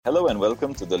Hello and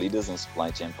welcome to the Leaders in Supply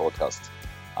Chain podcast.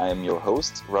 I am your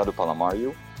host, Radu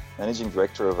Palamariu, Managing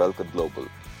Director of Elcott Global.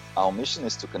 Our mission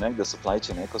is to connect the supply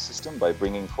chain ecosystem by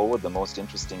bringing forward the most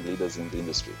interesting leaders in the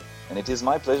industry. And it is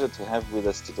my pleasure to have with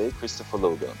us today Christopher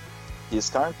Logan. He is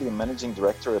currently a Managing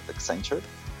Director at Accenture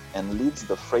and leads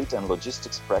the freight and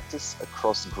logistics practice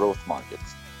across growth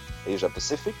markets, Asia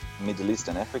Pacific, Middle East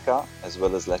and Africa, as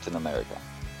well as Latin America.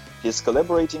 He is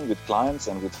collaborating with clients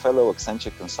and with fellow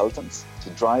Accenture consultants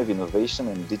to drive innovation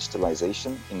and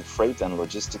digitalization in freight and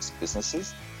logistics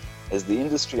businesses as the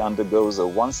industry undergoes a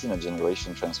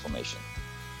once-in-a-generation transformation.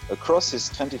 Across his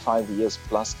 25 years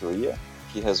plus career,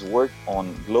 he has worked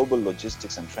on global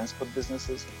logistics and transport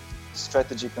businesses,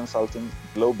 strategy consulting,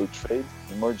 global trade,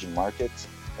 emerging markets,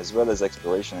 as well as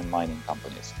exploration and mining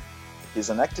companies. He is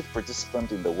an active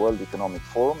participant in the World Economic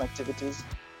Forum activities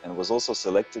and was also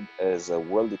selected as a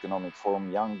World Economic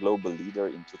Forum Young Global Leader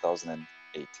in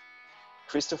 2008.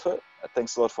 Christopher,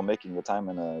 thanks a lot for making the time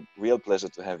and a real pleasure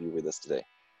to have you with us today.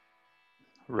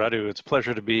 Radu, it's a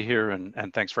pleasure to be here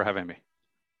and thanks for having me.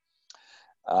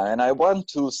 And I want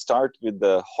to start with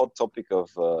the hot topic of,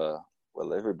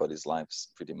 everybody's lives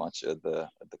pretty much in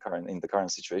the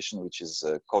current situation, which is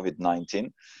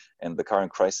COVID-19 and the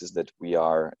current crisis that we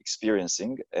are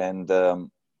experiencing. And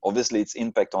obviously its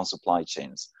impact on supply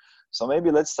chains. So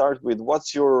maybe let's start with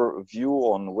what's your view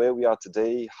on where we are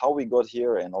today, how we got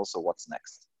here, and also what's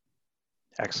next?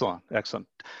 Excellent.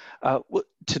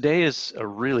 Today is a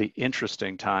really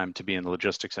interesting time to be in the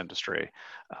logistics industry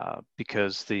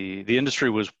because the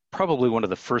industry was probably one of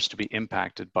the first to be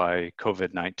impacted by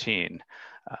COVID-19.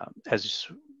 As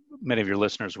many of your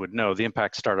listeners would know, the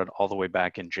impact started all the way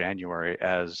back in January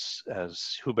as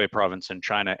Hubei province in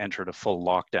China entered a full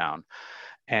lockdown.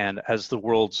 And as the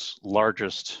world's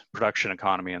largest production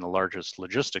economy and the largest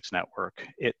logistics network,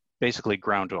 it basically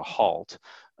ground to a halt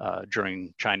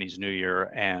during Chinese New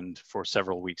Year and for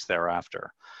several weeks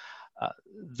thereafter.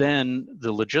 Then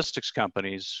the logistics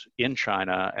companies in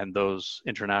China and those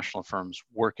international firms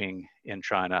working in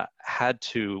China had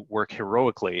to work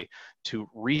heroically to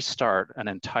restart an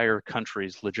entire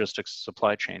country's logistics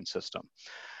supply chain system.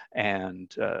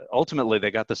 And ultimately,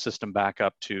 they got the system back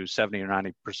up to 70 or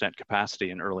 90%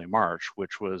 capacity in early March,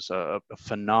 which was a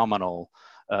phenomenal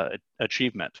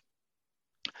achievement.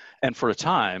 And for a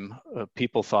time,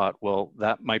 people thought, well,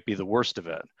 that might be the worst of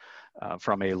it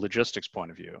from a logistics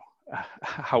point of view.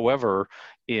 However,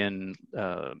 in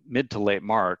mid to late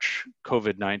March,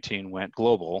 COVID-19 went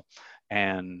global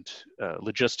and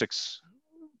logistics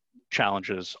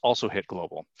challenges also hit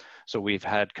global. So we've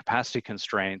had capacity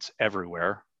constraints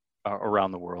everywhere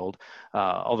around the world,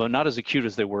 although not as acute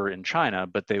as they were in China,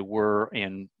 but they were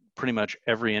in pretty much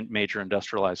every major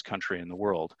industrialized country in the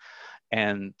world.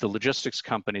 And the logistics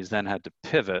companies then had to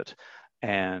pivot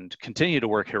and continue to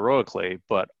work heroically,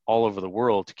 but all over the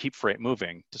world to keep freight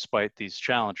moving despite these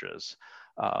challenges.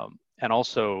 And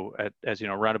also, as you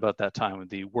know, right about that time,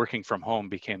 the working from home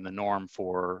became the norm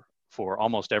for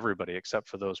almost everybody, except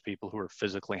for those people who are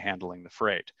physically handling the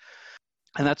freight.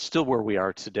 And that's still where we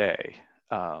are today.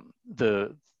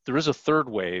 There is a third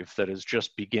wave that is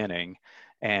just beginning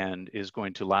and is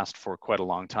going to last for quite a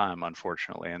long time,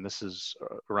 unfortunately. And this is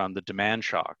around the demand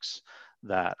shocks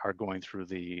that are going through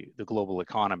the global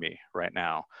economy right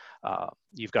now.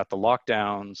 You've got the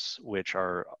lockdowns, which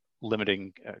are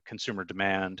limiting consumer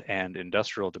demand and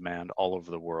industrial demand all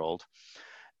over the world.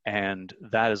 And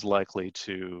that is likely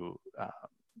to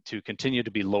continue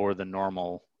to be lower than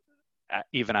normal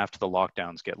even after the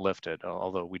lockdowns get lifted,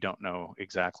 although we don't know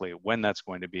exactly when that's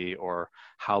going to be or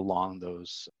how long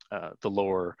those the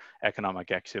lower economic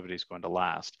activity is going to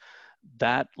last.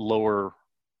 That lower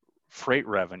freight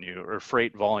revenue or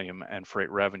freight volume and freight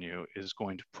revenue is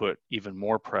going to put even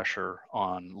more pressure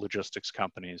on logistics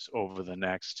companies over the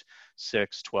next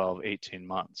 6, 12, 18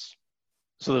 months.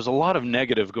 So there's a lot of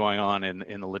negative going on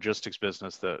in the logistics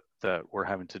business that we're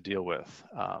having to deal with.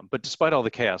 But despite all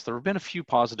the chaos, there have been a few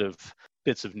positive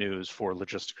bits of news for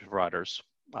logistics providers.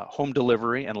 Home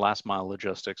delivery and last mile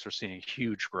logistics are seeing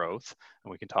huge growth,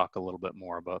 and we can talk a little bit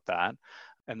more about that.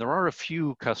 And there are a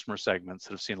few customer segments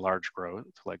that have seen large growth,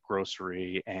 like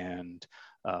grocery and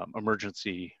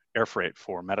emergency air freight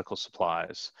for medical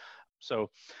supplies.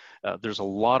 So there's a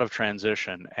lot of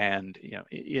transition, and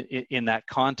in that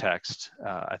context,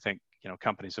 I think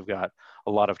companies have got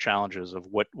a lot of challenges of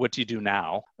what do you do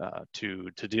now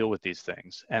to deal with these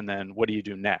things, and then what do you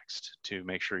do next to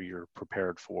make sure you're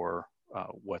prepared for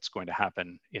what's going to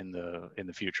happen in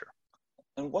the future.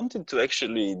 I wanted to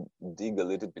actually dig a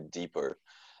little bit deeper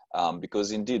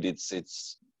because indeed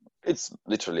it's It's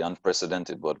literally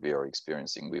unprecedented what we are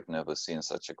experiencing. We've never seen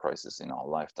such a crisis in our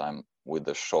lifetime, with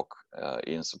the shock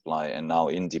in supply and now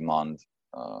in demand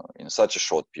in such a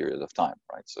short period of time,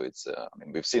 right? So it's, I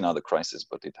mean, we've seen other crises,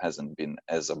 but it hasn't been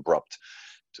as abrupt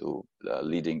to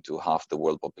leading to half the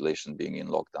world population being in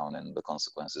lockdown and the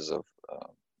consequences of,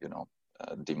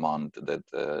 demand that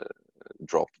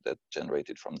dropped that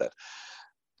generated from that.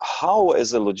 How,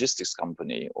 as a logistics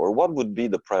company, or what would be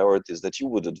the priorities that you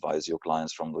would advise your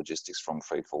clients from logistics, from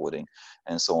freight forwarding,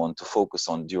 and so on, to focus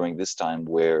on during this time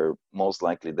where most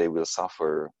likely they will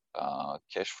suffer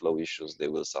cash flow issues, they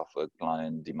will suffer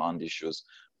client demand issues?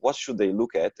 What should they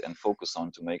look at and focus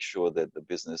on to make sure that the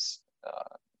business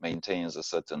maintains a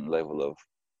certain level of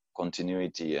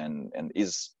continuity and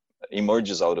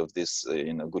emerges out of this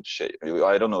in a good shape?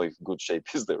 I don't know if good shape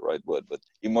is the right word, but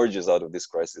emerges out of this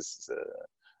crisis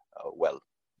well?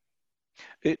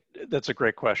 That's a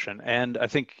great question. And I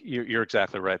think you're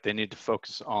exactly right. They need to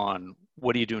focus on,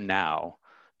 what do you do now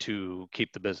to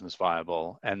keep the business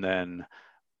viable? And then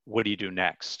what do you do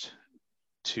next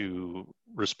to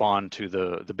respond to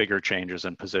the bigger changes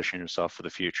and position yourself for the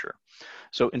future?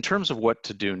 So in terms of what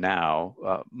to do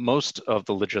now, most of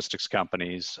the logistics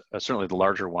companies, certainly the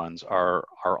larger ones, are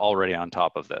already on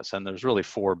top of this. And there's really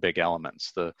four big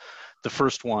elements. The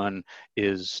first one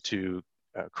is to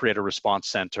create a response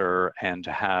center and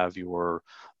to have your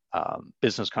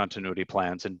business continuity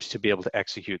plans, and to be able to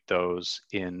execute those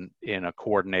in a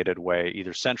coordinated way,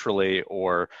 either centrally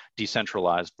or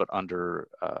decentralized, but under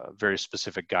very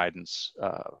specific guidance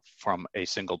from a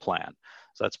single plan.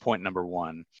 So that's point number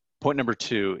one. Point number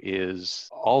two is,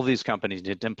 all these companies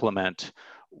need to implement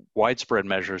widespread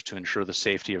measures to ensure the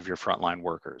safety of your frontline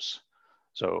workers.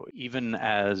 So even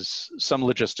as some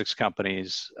logistics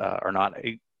companies are not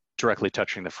directly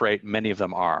touching the freight, many of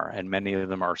them are, and many of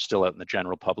them are still out in the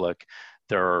general public.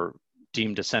 There are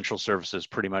deemed essential services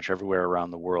pretty much everywhere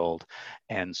around the world.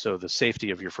 And so the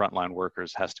safety of your frontline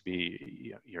workers has to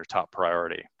be your top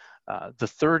priority. The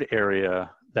third area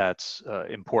that's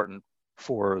important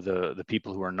for the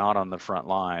people who are not on the front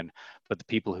line, but the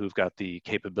people who've got the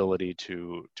capability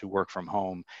to work from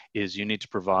home, is you need to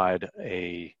provide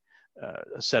a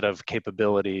set of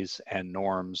capabilities and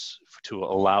norms to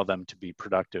allow them to be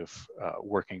productive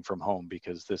working from home,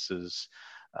 because this is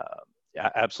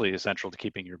absolutely essential to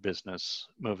keeping your business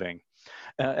moving.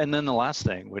 And then the last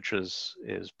thing, which is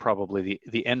probably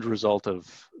the end result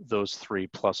of those three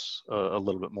plus a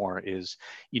little bit more, is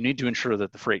you need to ensure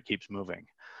that the freight keeps moving.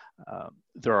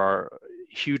 There are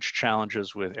huge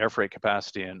challenges with air freight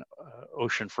capacity and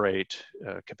ocean freight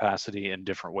capacity in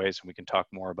different ways, and we can talk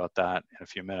more about that in a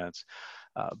few minutes.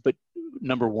 But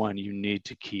number one, you need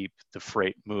to keep the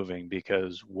freight moving,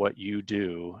 because what you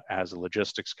do as a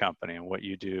logistics company and what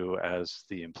you do as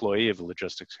the employee of a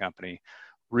logistics company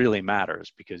really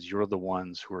matters, because you're the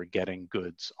ones who are getting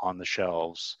goods on the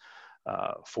shelves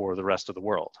for the rest of the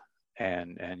world.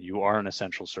 And you are an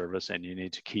essential service, and you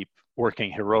need to keep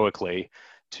working heroically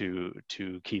to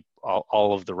keep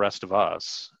all of the rest of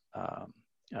us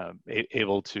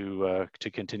able to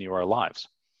continue our lives.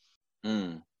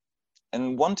 Mm.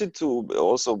 And wanted to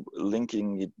also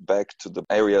linking it back to the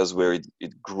areas where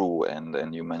it grew,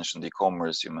 and you mentioned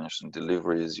e-commerce, you mentioned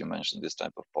deliveries, you mentioned this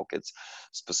type of pockets,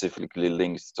 specifically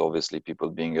linked to obviously people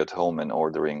being at home and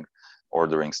ordering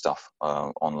stuff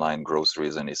online,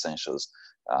 groceries and essentials.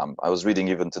 I was reading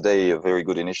even today a very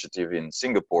good initiative in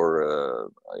Singapore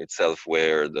itself,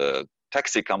 where the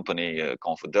taxi company,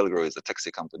 ComfortDelGro is a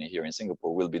taxi company here in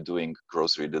Singapore, will be doing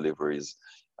grocery deliveries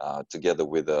together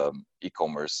with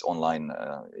e-commerce, online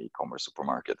e-commerce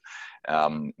supermarket.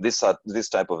 This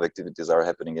type of activities are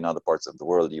happening in other parts of the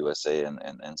world, USA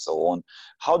and so on.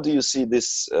 How do you see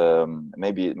this?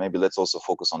 Maybe let's also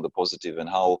focus on the positive, and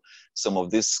how some of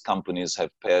these companies have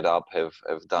paired up,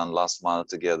 have done last mile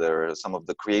together, some of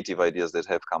the creative ideas that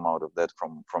have come out of that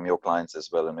from your clients as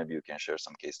well, and maybe you can share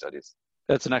some case studies.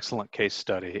 That's an excellent case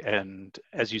study. And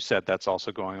as you said, that's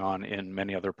also going on in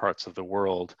many other parts of the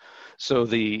world. So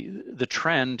the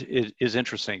trend is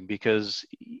interesting, because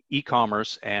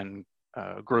e-commerce and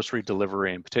grocery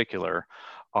delivery in particular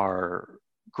are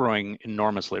growing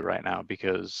enormously right now,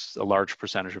 because a large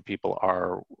percentage of people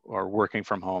are working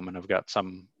from home and have got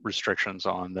some restrictions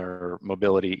on their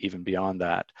mobility even beyond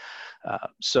that.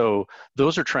 So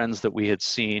those are trends that we had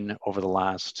seen over the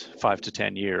last 5 to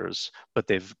 10 years, but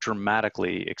they've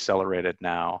dramatically accelerated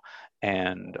now.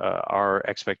 And our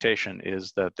expectation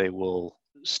is that they will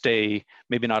stay,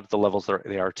 maybe not at the levels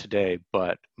they are today,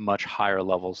 but much higher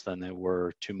levels than they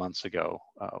were 2 months ago,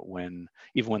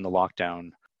 even when the lockdown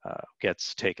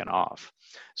gets taken off.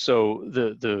 So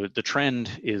the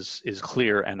trend is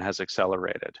clear and has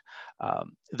accelerated.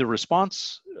 The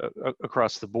response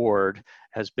across the board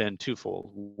has been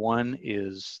twofold. One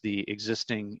is the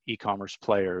existing e-commerce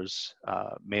players,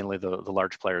 mainly the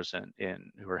large players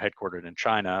who are headquartered in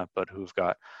China, but who've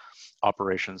got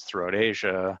operations throughout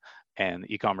Asia, and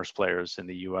e-commerce players in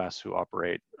the US who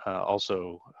operate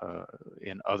also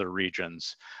in other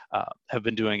regions, have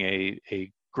been doing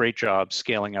a great job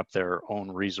scaling up their own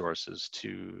resources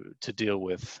to deal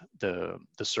with the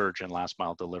surge in last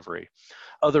mile delivery.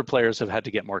 Other players have had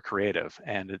to get more creative,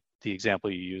 and the example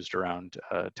you used around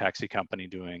a taxi company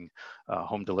doing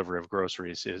home delivery of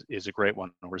groceries is a great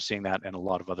one. We're seeing that in a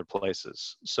lot of other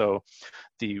places. So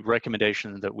the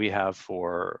recommendation that we have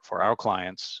for our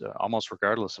clients, almost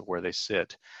regardless of where they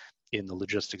sit in the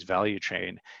logistics value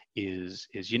chain, is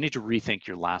you need to rethink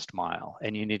your last mile,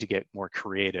 and you need to get more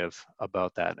creative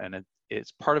about that. And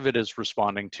it's part of it is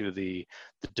responding to the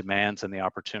demands and the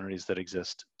opportunities that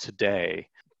exist today.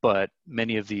 But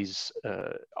many of these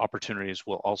opportunities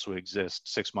will also exist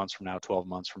 6 months from now, 12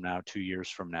 months from now, 2 years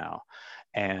from now.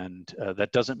 And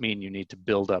that doesn't mean you need to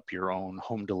build up your own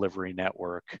home delivery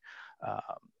network.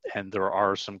 And there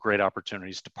are some great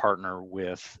opportunities to partner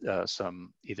with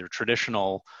some either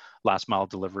traditional last mile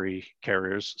delivery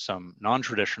carriers, some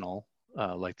non-traditional,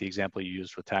 like the example you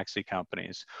used with taxi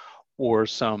companies, or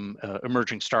some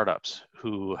emerging startups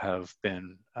who have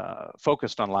been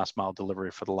focused on last mile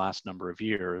delivery for the last number of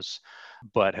years,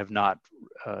 but have not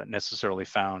necessarily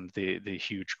found the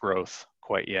huge growth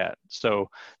quite yet. So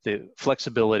the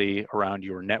flexibility around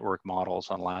your network models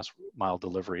on last mile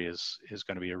delivery is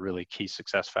going to be a really key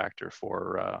success factor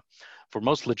for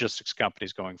most logistics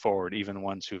companies going forward, even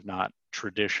ones who've not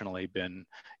traditionally been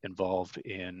involved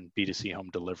in B2C home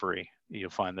delivery. You'll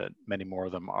find that many more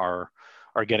of them are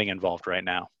getting involved right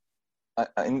now.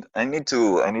 I need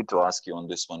to ask you on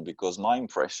this one, because my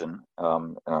impression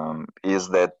is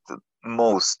that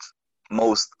most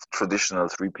traditional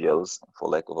 3PLs, for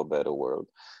lack of a better word,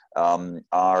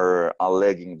 are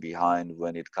lagging behind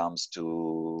when it comes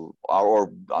to, or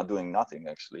are doing nothing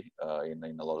actually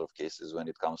in a lot of cases when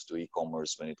it comes to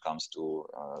e-commerce, when it comes to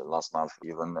last mile,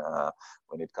 even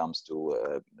when it comes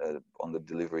to on the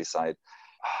delivery side.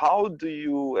 How do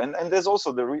you, and there's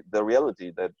also the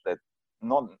reality that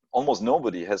almost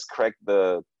nobody has cracked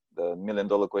the $1 million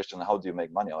question, how do you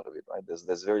make money out of it, right?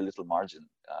 There's very little margin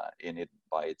in it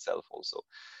by itself also.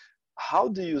 How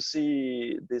do you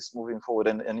see this moving forward?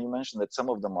 And you mentioned that some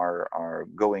of them are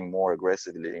going more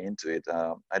aggressively into it.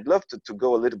 I'd love to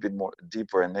go a little bit more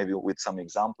deeper, and maybe with some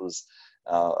examples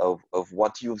of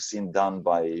what you've seen done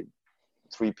by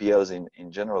 3PLs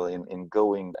in general in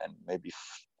going and maybe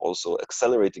also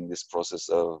accelerating this process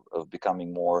of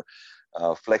becoming more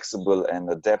flexible and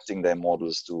adapting their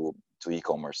models to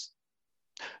e-commerce.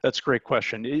 That's a great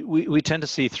question. We tend to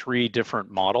see three different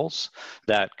models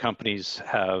that companies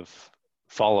have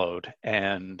followed,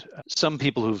 and some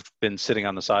people who've been sitting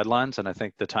on the sidelines, and I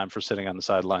think the time for sitting on the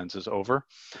sidelines is over.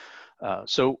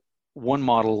 So one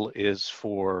model is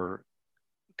for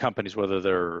companies, whether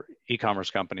they're e-commerce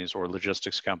companies or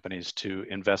logistics companies, to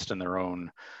invest in their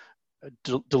own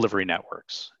delivery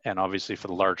networks. And obviously for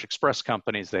the large express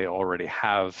companies, they already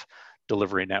have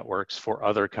delivery networks. For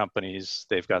other companies,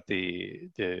 they've got the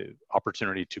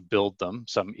opportunity to build them.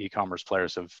 Some e-commerce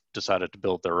players have decided to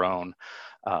build their own.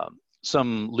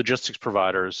 Some logistics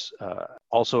providers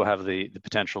also have the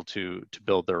potential to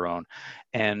build their own,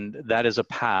 and that is a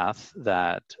path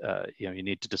that you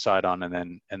need to decide on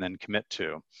and then commit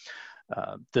to.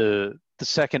 The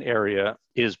second area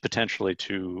is potentially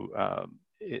to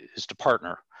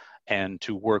partner and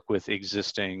to work with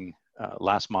existing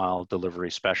last mile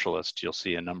delivery specialists. You'll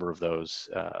see a number of those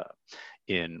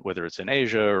in whether it's in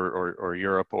Asia or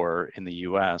Europe or in the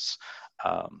US,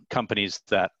 companies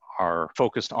that are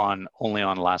focused only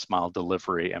on last mile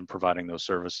delivery and providing those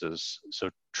services. So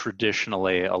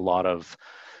traditionally, a lot of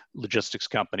logistics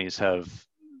companies have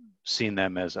seen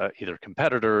them as either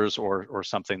competitors or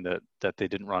something that they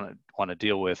didn't want to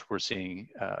deal with. We're seeing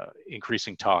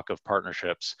increasing talk of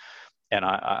partnerships, and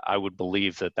I would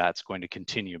believe that that's going to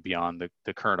continue beyond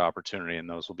the current opportunity, and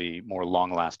those will be more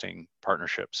long-lasting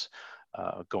partnerships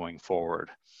going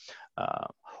forward.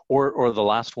 Or the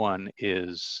last one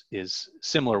is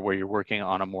similar, where you're working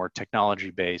on a more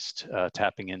technology-based,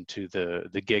 tapping into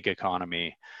the gig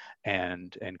economy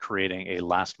and creating a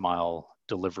last mile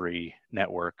delivery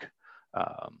network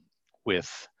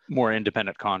with more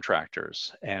independent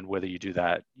contractors. And whether you do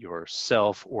that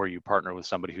yourself or you partner with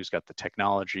somebody who's got the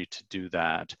technology to do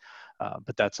that,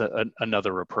 but that's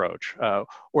another approach.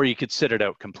 Or you could sit it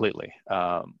out completely,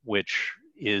 which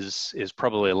is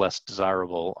probably a less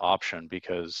desirable option,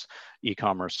 because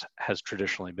e-commerce has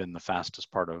traditionally been the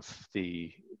fastest part of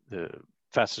the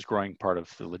fastest growing part of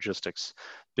the logistics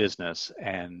business,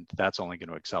 and that's only going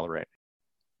to accelerate.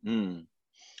 Mm.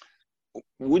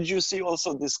 Would you see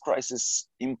also this crisis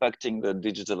impacting the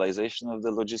digitalization of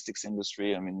the logistics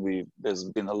industry? I mean, there's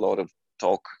been a lot of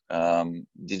talk,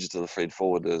 digital freight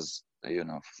forwarders,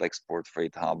 Flexport,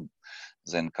 Freight Hub,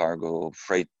 Zen Cargo,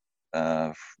 Freightos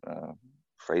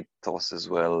as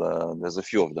well. There's a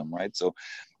few of them, right? So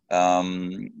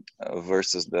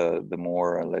versus the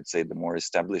more, let's say, the more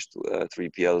established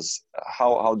 3PLs.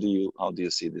 How do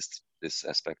you see this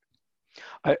aspect?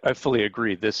 I fully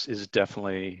agree. This is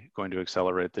definitely going to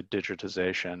accelerate the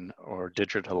digitization or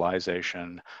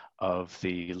digitalization of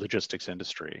the logistics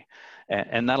industry.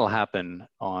 And that'll happen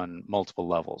on multiple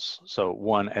levels. So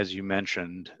one, as you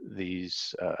mentioned,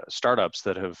 these startups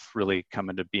that have really come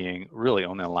into being really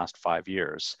only in the last 5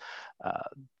 years,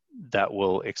 that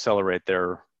will accelerate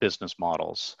their business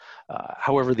models.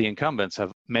 However, the incumbents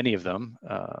many of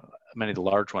the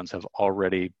large ones have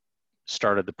already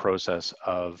started the process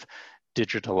of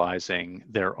digitalizing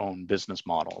their own business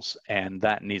models, and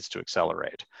that needs to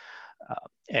accelerate.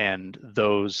 And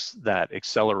those that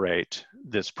accelerate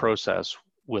this process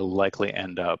will likely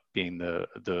end up being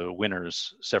the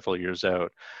winners several years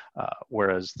out,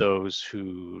 whereas those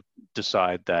who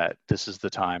decide that this is the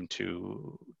time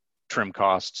to trim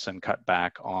costs and cut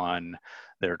back on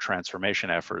their transformation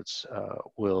efforts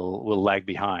will lag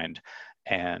behind,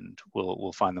 and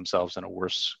will find themselves in a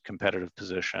worse competitive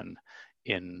position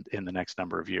in the next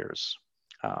number of years.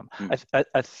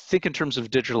 I think in terms of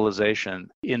digitalization,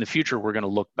 in the future, we're going to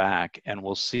look back and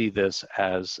we'll see this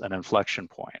as an inflection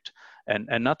point. And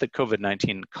not that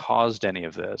COVID-19 caused any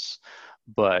of this,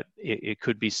 but it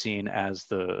could be seen as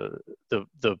the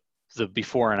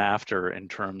before and after in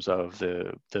terms of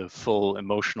the full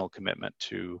emotional commitment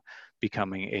to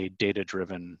becoming a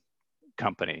data-driven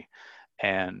company.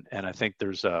 And I think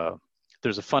there's a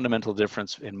fundamental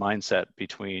difference in mindset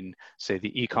between, say,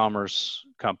 the e-commerce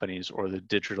companies or the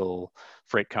digital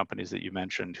freight companies that you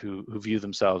mentioned, who view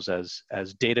themselves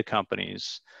as data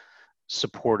companies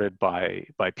supported by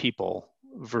people,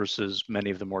 versus many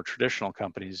of the more traditional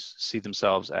companies see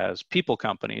themselves as people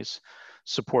companies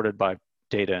supported by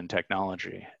data and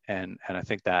technology. And I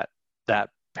think that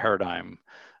paradigm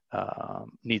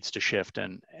needs to shift,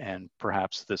 and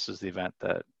perhaps this is the event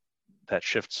that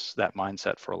shifts that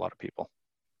mindset for a lot of people.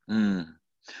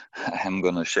 I'm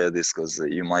gonna share this because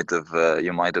you might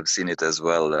have seen it as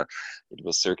well. It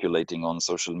was circulating on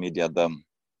social media.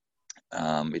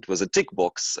 It was a tick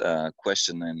box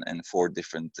question and 4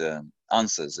 different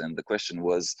answers, and the question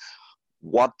was,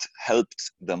 what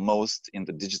helped the most in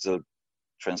the digital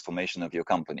transformation of your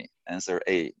company? Answer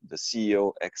A, the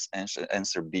CEO.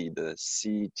 Answer B, the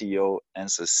CTO.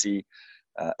 Answer C,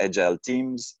 agile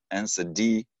teams. Answer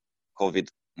D,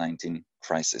 COVID-19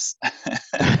 crisis.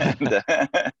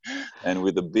 and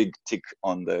with a big tick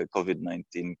on the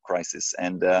COVID-19 crisis.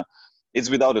 And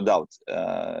it's without a doubt,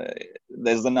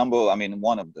 there's the number,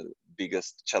 one of the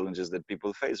biggest challenges that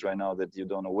people face right now, that you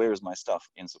don't know, where's my stuff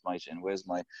in supply chain? Where's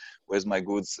my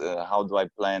goods? How do I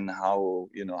plan? How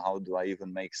do I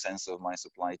even make sense of my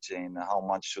supply chain? How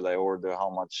much should I order? How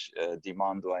much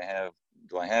demand do I have?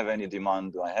 Do I have any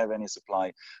demand? Do I have any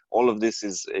supply? All of this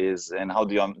is and how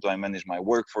do I manage my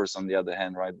workforce on the other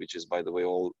hand, right? Which is, by the way,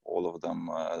 all of them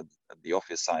at the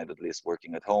office side, at least,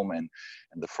 working at home, and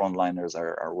the frontliners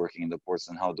are working in the ports.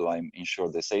 And how do I ensure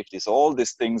their safety? So all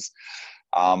these things,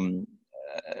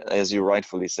 as you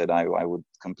rightfully said, I would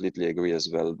completely agree as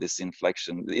well. This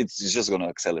inflection, it's just going to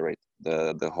accelerate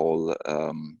the whole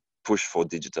push for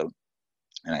digital.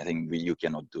 And I think you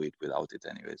cannot do it without it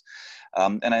anyways.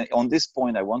 On this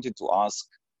point, I wanted to ask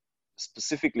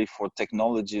specifically for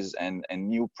technologies and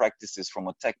new practices from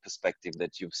a tech perspective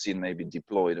that you've seen maybe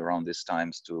deployed around these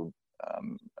times to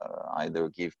either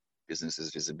give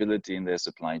businesses visibility in their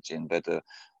supply chain better,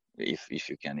 if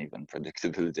you can even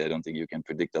predictability. I don't think you can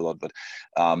predict a lot, but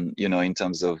in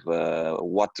terms of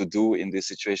what to do in this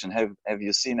situation, have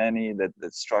you seen any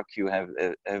that struck you? Have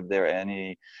there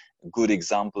any good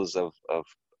examples of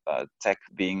tech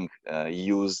being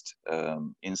used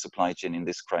in supply chain in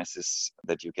this crisis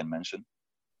that you can mention?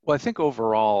 Well, I think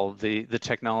overall, the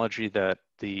technology that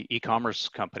the e-commerce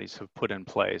companies have put in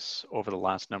place over the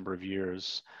last number of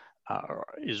years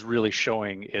is really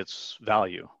showing its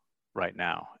value right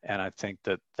now. And I think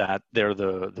that they're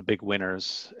the big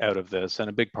winners out of this. And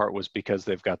a big part was because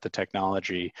they've got the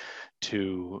technology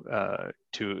to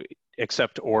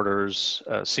accept orders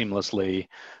seamlessly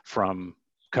from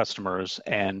customers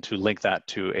and to link that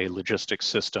to a logistics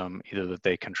system, either that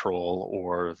they control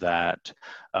or that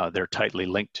they're tightly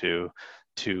linked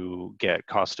to get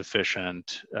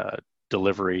cost-efficient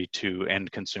delivery to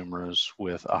end consumers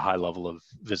with a high level of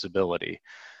visibility.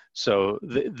 So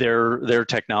their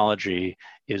technology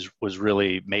was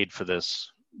really made for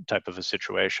this type of a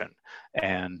situation.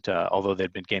 And although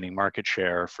they'd been gaining market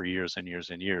share for years and years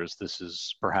and years, this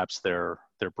is perhaps their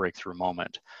breakthrough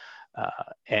moment.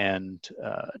 And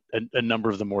a number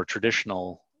of the more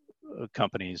traditional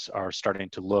companies are starting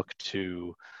to look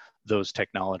to those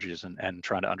technologies and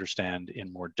trying to understand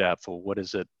in more depth, well, what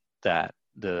is it that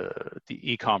the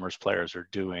e-commerce players are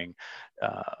doing,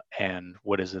 and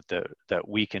what is it that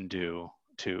we can do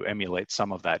to emulate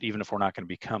some of that, even if we're not going to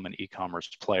become an e-commerce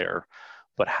player,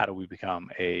 but how do we become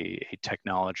a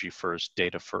technology first,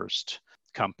 data first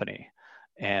company?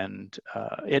 And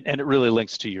it really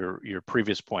links to your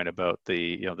previous point about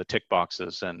the tick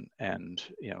boxes and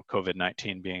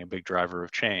COVID-19 being a big driver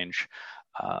of change.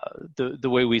 The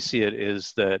way we see it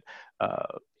is that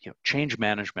change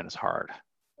management is hard.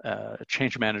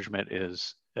 Change management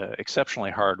is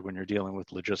exceptionally hard when you're dealing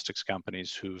with logistics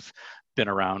companies who've been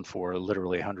around for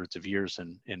literally hundreds of years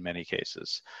in many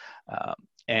cases.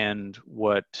 And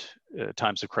what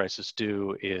times of crisis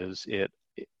do is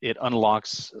it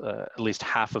unlocks at least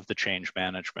half of the change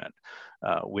management,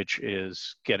 which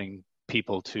is getting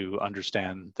people to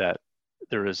understand that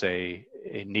there is a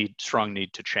strong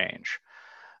need to change.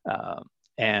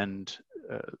 And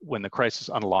when the crisis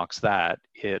unlocks that,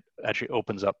 it actually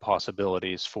opens up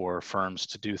possibilities for firms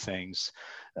to do things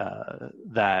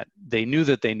that they knew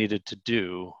that they needed to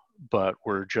do, but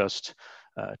were just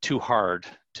too hard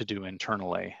to do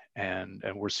internally. And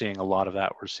we're seeing a lot of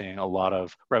that. We're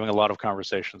having a lot of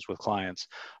conversations with clients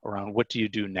around what do you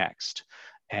do next,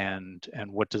 and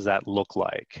what does that look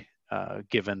like,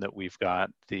 given that we've got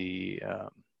the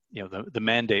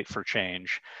mandate for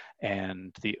change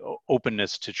and the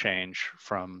openness to change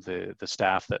from the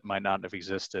staff that might not have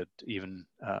existed even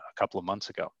a couple of months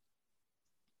ago.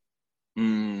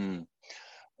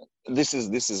 This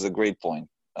is a great point.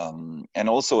 And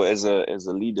also as a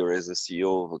leader, as a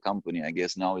CEO of a company, I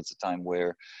guess now it's a time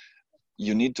where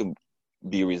you need to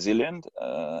be resilient.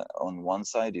 On one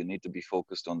side, you need to be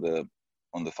focused on the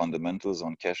fundamentals,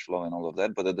 on cash flow and all of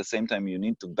that. But at the same time, you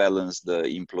need to balance the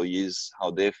employees,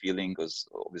 how they're feeling, because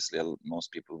obviously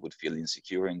most people would feel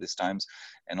insecure in these times.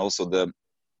 And also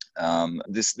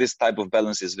this type of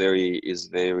balance is very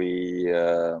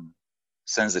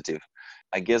sensitive.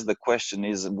 I guess the question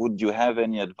is, would you have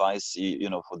any advice,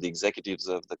 for the executives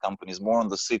of the companies, more on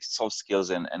the soft skills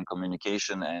and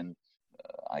communication, and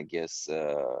I guess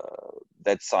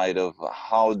that side of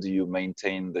how do you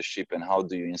maintain the ship and how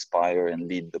do you inspire and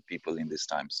lead the people in these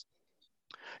times?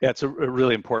 Yeah, it's a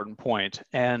really important point.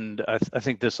 And I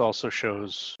think this also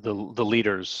shows the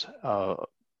leaders.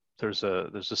 There's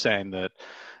a saying that,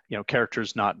 character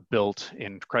is not built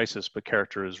in crisis, but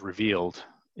character is revealed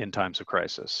in times of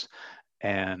crisis.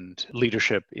 And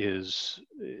leadership is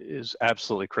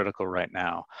absolutely critical right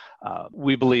now.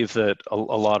 We believe that a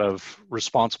lot of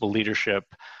responsible leadership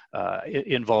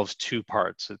involves two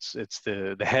parts. It's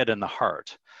the head and the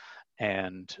heart.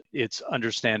 And it's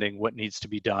understanding what needs to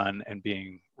be done and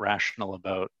being rational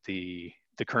about the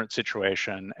current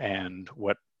situation and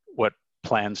what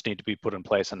plans need to be put in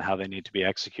place and how they need to be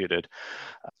executed,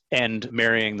 and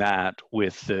marrying that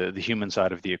with the human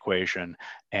side of the equation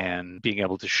and being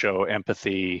able to show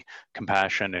empathy,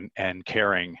 compassion, and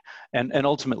caring. And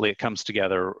ultimately it comes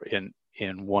together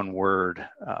in one word,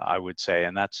 I would say,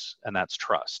 and that's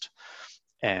trust.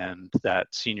 And that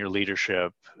senior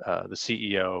leadership, the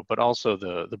CEO, but also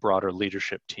the broader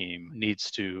leadership team needs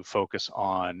to focus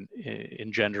on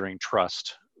engendering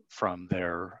trust from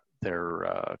their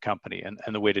company. And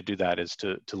the way to do that is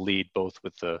to lead both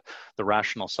with the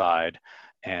rational side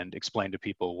and explain to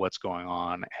people what's going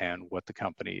on and what the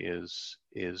company is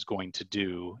going to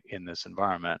do in this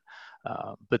environment,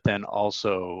 but then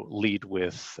also lead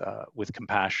with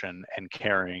compassion and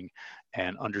caring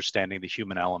and understanding the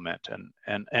human element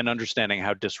and understanding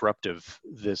how disruptive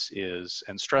this is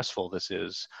and stressful this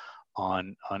is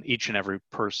on each and every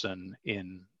person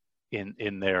in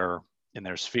their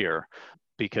sphere.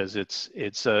 Because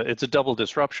it's a double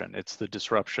disruption. It's the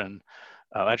disruption.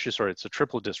 It's a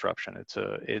triple disruption.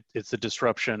 It's the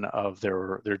disruption of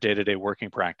their day-to-day working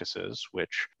practices,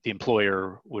 which the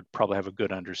employer would probably have a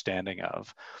good understanding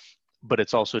of. But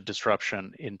it's also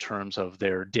disruption in terms of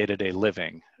their day-to-day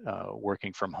living,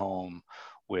 working from home,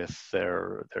 with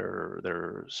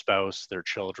their spouse, their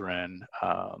children,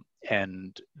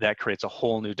 and that creates a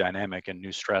whole new dynamic and new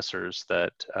stressors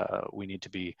that we need to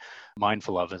be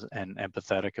mindful of and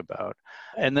empathetic about.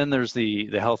 And then there's the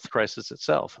health crisis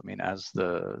itself. I mean, as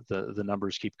the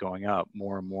numbers keep going up,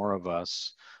 more and more of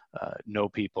us know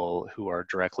people who are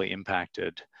directly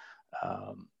impacted,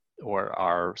 or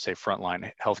are, say,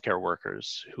 frontline healthcare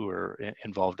workers who are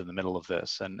involved in the middle of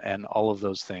this, and all of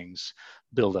those things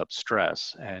build up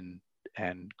stress,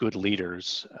 and good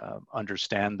leaders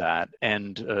understand that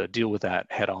and deal with that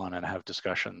head on and have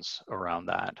discussions around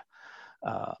that.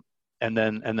 And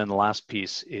then the last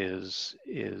piece is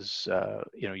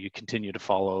you continue to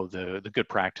follow the good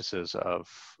practices of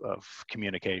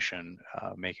communication,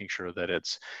 making sure that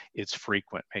it's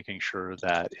frequent, making sure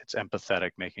that it's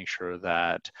empathetic, making sure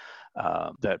that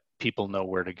that people know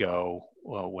where to go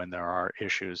when there are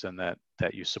issues, and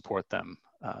that you support them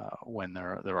when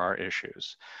there are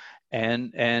issues.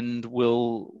 And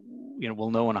we'll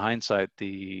know in hindsight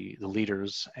the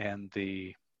leaders and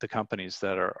the companies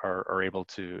that are able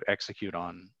to execute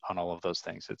on all of those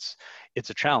things. It's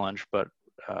a challenge, but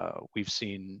we've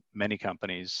seen many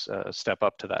companies step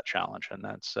up to that challenge, and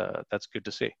that's good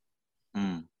to see.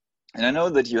 Mm. And I know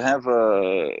that you have,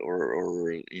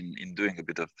 or in doing a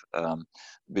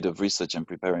bit of research and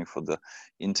preparing for the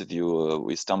interview,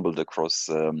 we stumbled across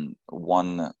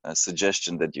one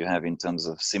suggestion that you have in terms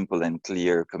of simple and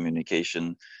clear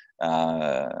communication.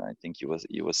 I think you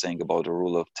were saying about a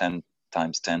rule of 10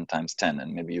 times 10 times 10,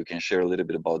 and maybe you can share a little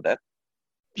bit about that.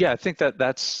 Yeah, I think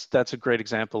that's a great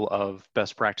example of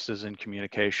best practices in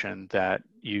communication, that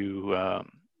you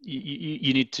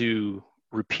need to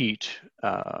repeat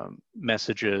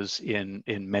messages in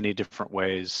many different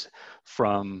ways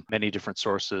from many different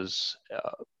sources,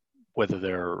 whether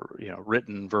they're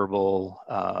written, verbal,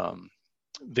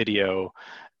 video,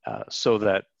 so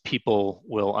that people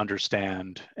will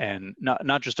understand, and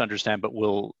not just understand, but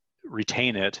will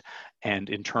retain it and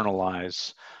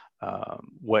internalize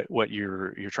what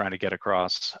you're trying to get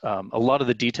across. A lot of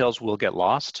the details will get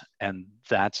lost, and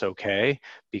that's okay,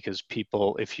 because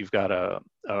people, if you've got a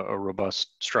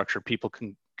robust structure, people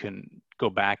can go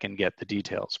back and get the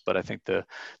details. But I think the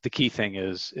key thing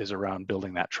is around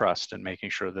building that trust and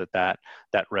making sure that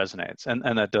resonates,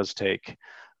 and that does take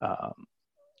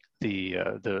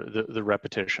the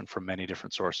repetition from many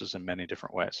different sources in many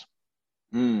different ways.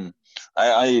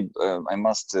 I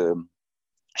must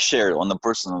share on a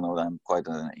personal note. I'm quite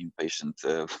an impatient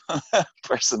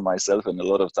person myself, and a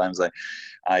lot of times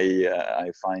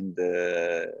I find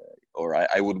or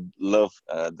I would love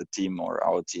the team or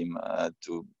our team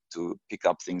to pick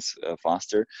up things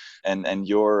faster, and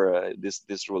your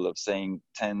this rule of saying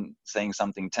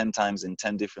something 10 times in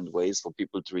 10 different ways for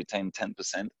people to retain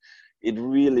 10%. It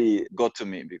really got to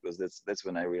me, because that's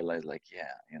when I realized, like,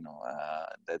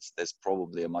 that's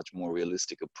probably a much more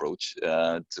realistic approach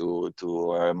to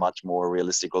much more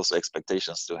realistic also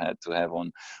expectations to have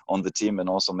on the team, and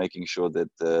also making sure that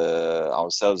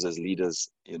ourselves as leaders,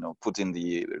 put in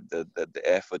the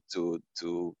effort to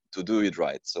do it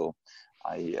right. So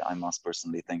I must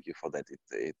personally thank you for that.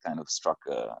 It kind of struck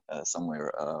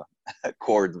somewhere a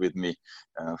chord with me,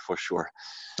 for sure.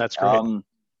 That's great.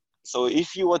 So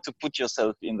if you were to put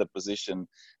yourself in the position,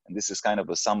 and this is kind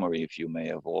of a summary, if you may,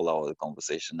 of all our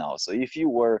conversation now. So if you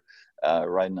were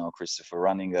right now, Christopher,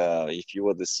 if you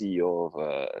were the CEO of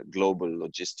a global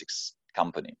logistics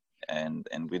company, and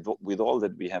with all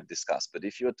that we have discussed, but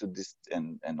if you were to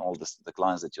and all the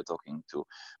clients that you're talking to,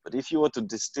 but if you were to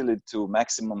distill it to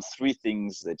maximum 3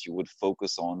 things that you would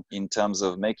focus on in terms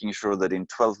of making sure that in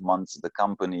 12 months the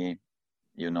company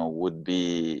would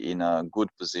be in a good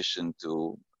position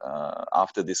to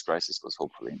after this crisis, because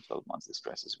hopefully in 12 months this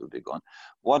crisis will be gone,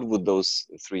 what would those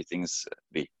 3 things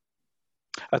be?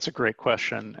 That's a great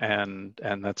question, and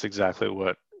that's exactly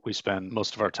what we spend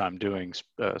most of our time doing,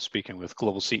 speaking with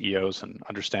global CEOs and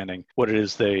understanding what it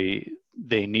is they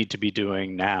need to be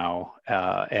doing now,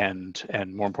 and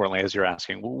more importantly, as you're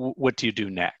asking, what do you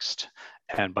do next?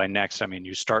 And by next, I mean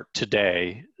you start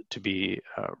today to be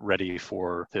ready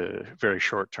for the very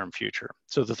short-term future.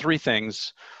 So the 3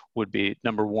 things would be,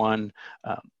 number 1,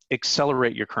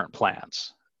 accelerate your current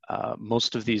plans.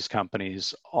 Most of these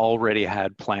companies already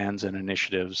had plans and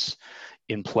initiatives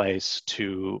in place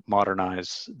to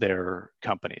modernize their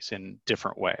companies in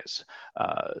different ways.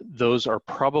 Those are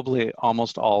probably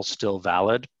almost all still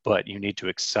valid, but you need to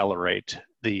accelerate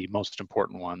the most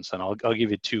important ones. And I'll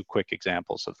give you 2 quick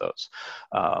examples of those.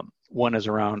 One is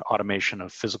around automation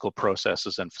of physical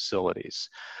processes and facilities.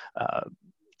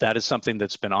 that is something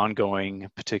that's been ongoing,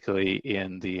 particularly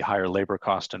in the higher labor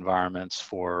cost environments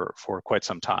for quite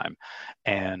some time.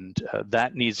 And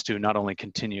that needs to not only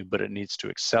continue, but it needs to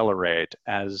accelerate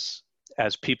as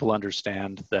people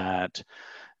understand that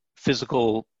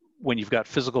when you've got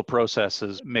physical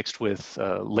processes mixed with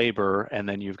labor, and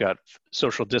then you've got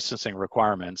social distancing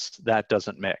requirements, that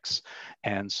doesn't mix.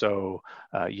 And so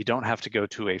you don't have to go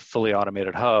to a fully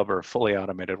automated hub or a fully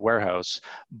automated warehouse,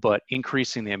 but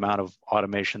increasing the amount of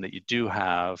automation that you do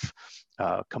have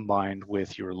combined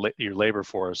with your labor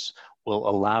force will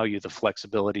allow you the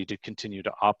flexibility to continue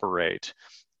to operate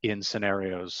in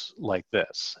scenarios like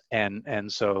this.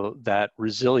 And so that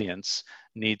resilience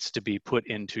needs to be put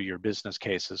into your business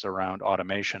cases around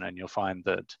automation. And you'll find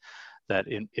that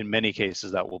in many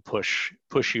cases that will push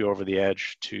you over the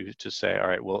edge to say, all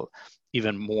right, well,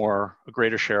 a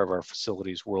greater share of our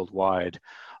facilities worldwide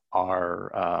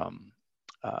are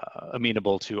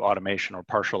amenable to automation or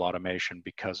partial automation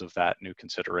because of that new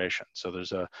consideration. So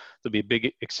there'll be a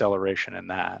big acceleration in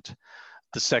that.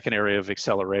 The second area of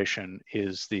acceleration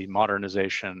is the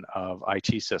modernization of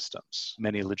IT systems.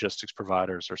 Many logistics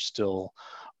providers are still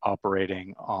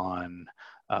operating on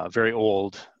very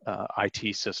old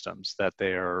IT systems that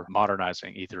they are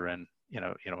modernizing, either in in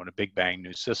a big bang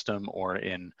new system or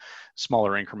in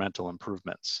smaller incremental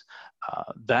improvements.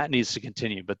 That needs to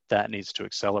continue, but that needs to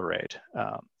accelerate.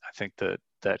 I think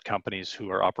that companies who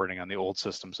are operating on the old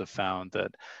systems have found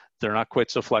that they're not quite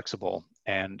so flexible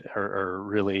and are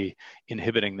really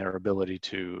inhibiting their ability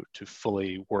to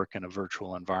fully work in a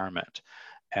virtual environment.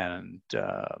 And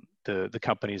the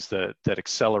companies that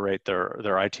accelerate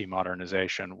their IT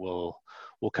modernization will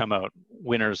come out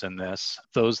winners in this.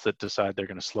 Those that decide they're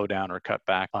going to slow down or cut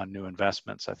back on new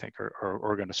investments, I think,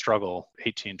 are going to struggle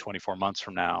 18, 24 months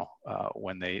from now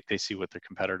when they see what their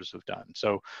competitors have done.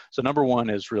 So number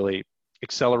one is really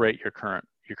accelerate your current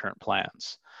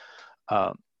plans.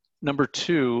 Number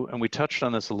two, and we touched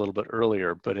on this a little bit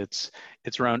earlier, but it's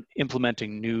around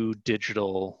implementing new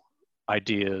digital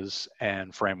ideas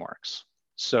and frameworks.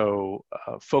 So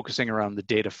focusing around the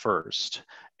data first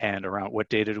and around what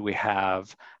data do we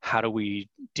have, how do we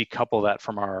decouple that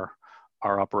from our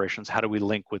operations, how do we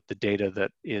link with the data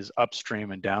that is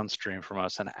upstream and downstream from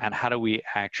us, and how do we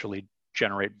actually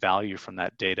generate value from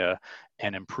that data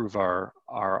and improve our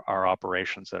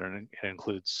operations. That it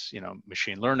includes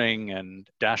machine learning and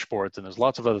dashboards, and there's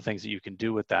lots of other things that you can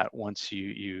do with that once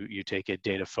you take a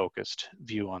data focused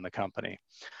view on the company.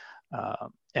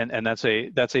 And that's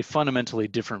a fundamentally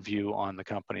different view on the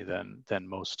company than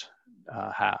most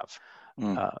have.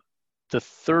 The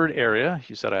third area,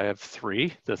 you said I have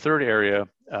three. The third area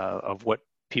of what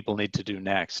people need to do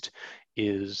next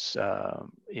is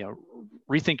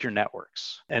rethink your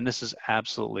networks. And this is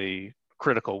absolutely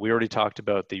critical. We already talked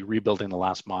about the rebuilding the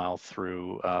last mile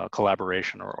through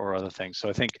collaboration or other things. So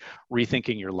I think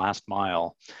rethinking your last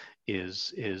mile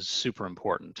is super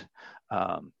important.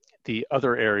 The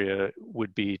other area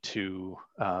would be to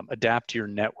adapt your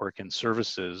network and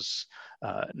services,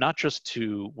 not just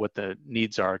to what the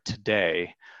needs are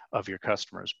today of your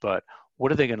customers, but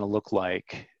what are they going to look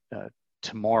like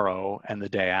tomorrow and the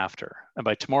day after. And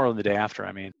by tomorrow and the day after,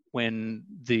 I mean, when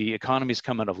the economies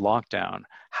come out of lockdown,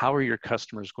 how are your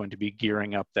customers going to be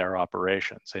gearing up their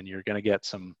operations? And you're going to get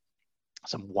some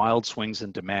wild swings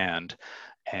in demand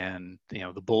and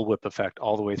the bullwhip effect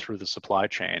all the way through the supply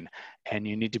chain. And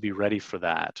you need to be ready for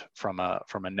that from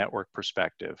a network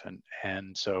perspective.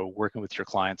 And so working with your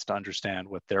clients to understand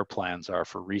what their plans are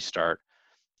for restart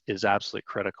is absolutely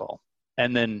critical.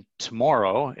 And then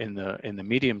tomorrow, in the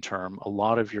medium term, a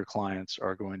lot of your clients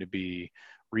are going to be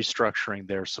restructuring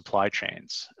their supply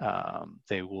chains.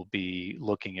 They will be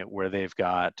looking at where they've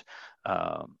got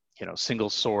single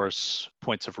source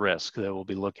points of risk. They will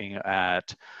be looking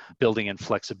at building in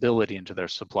flexibility into their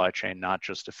supply chain, not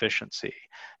just efficiency.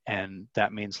 And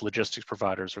that means logistics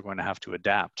providers are going to have to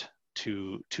adapt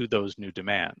to those new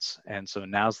demands. And so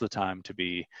now's the time to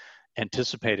be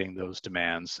anticipating those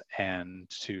demands and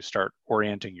to start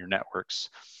orienting your networks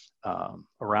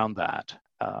around that.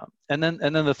 And then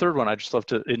the third one, I just love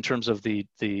to, in terms of the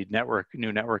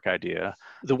new network idea,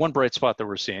 the one bright spot that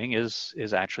we're seeing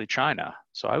is actually China.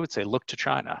 So I would say look to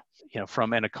China.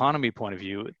 From an economy point of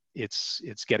view,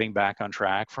 it's getting back on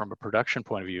track. From a production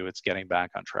point of view, it's getting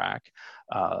back on track.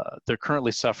 They're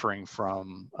currently suffering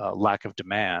from lack of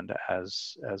demand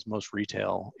as most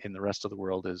retail in the rest of the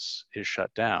world is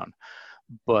shut down.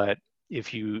 But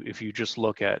if you just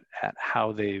look at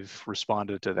how they've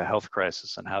responded to the health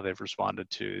crisis and how they've responded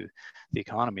to the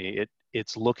economy,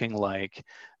 it's looking like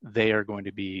they are going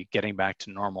to be getting back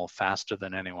to normal faster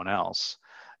than anyone else.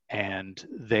 and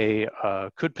they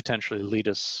could potentially lead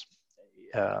us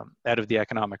out of the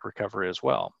economic recovery as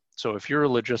well. So if you're a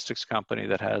logistics company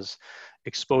that has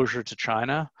exposure to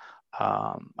China,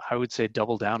 I would say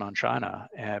double down on China,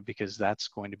 because that's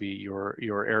going to be your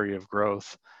area of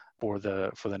growth for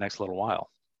the next little while.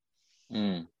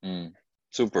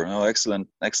 Super. No,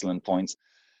 excellent points.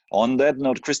 On that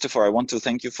note, Christopher, I want to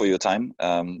thank you for your time.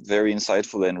 Very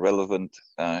insightful and relevant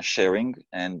sharing.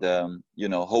 And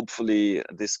hopefully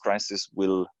this crisis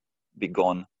will be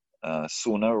gone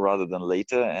sooner rather than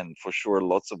later. And for sure,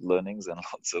 lots of learnings and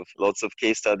lots of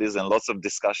case studies and lots of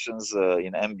discussions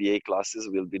in MBA classes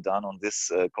will be done on this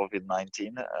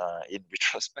COVID-19 in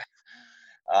retrospect.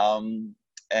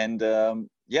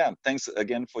 Thanks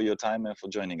again for your time and for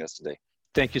joining us today.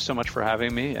 Thank you so much for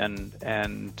having me. And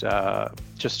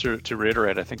just to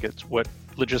reiterate, I think it's what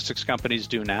logistics companies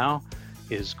do now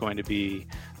is going to be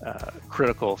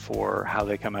critical for how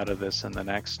they come out of this in the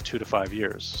next 2 to 5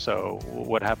 years. So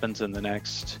what happens in the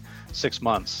next 6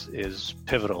 months is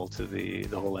pivotal to the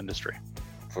whole industry.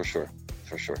 For sure.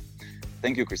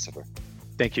 Thank you, Christopher.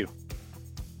 Thank you.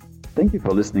 Thank you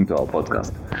for listening to our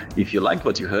podcast. If you liked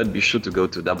what you heard, be sure to go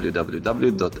to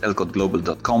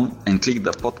www.elcotglobal.com and click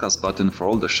the podcast button for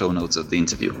all the show notes of the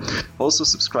interview. Also,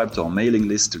 subscribe to our mailing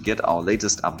list to get our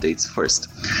latest updates first.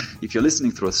 If you're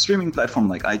listening through a streaming platform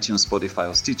like iTunes, Spotify,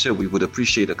 or Stitcher, we would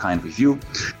appreciate a kind review.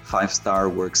 5-star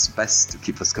works best to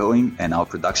keep us going and our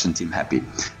production team happy.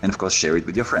 And of course, share it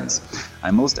with your friends.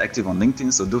 I'm most active on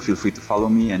LinkedIn, so do feel free to follow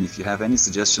me. And if you have any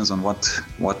suggestions on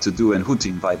what to do and who to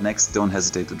invite next, don't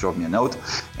hesitate to drop me a note.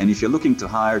 And if you're looking to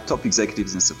hire top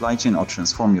executives in supply chain or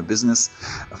transform your business,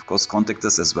 of course, contact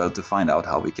us as well to find out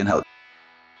how we can help.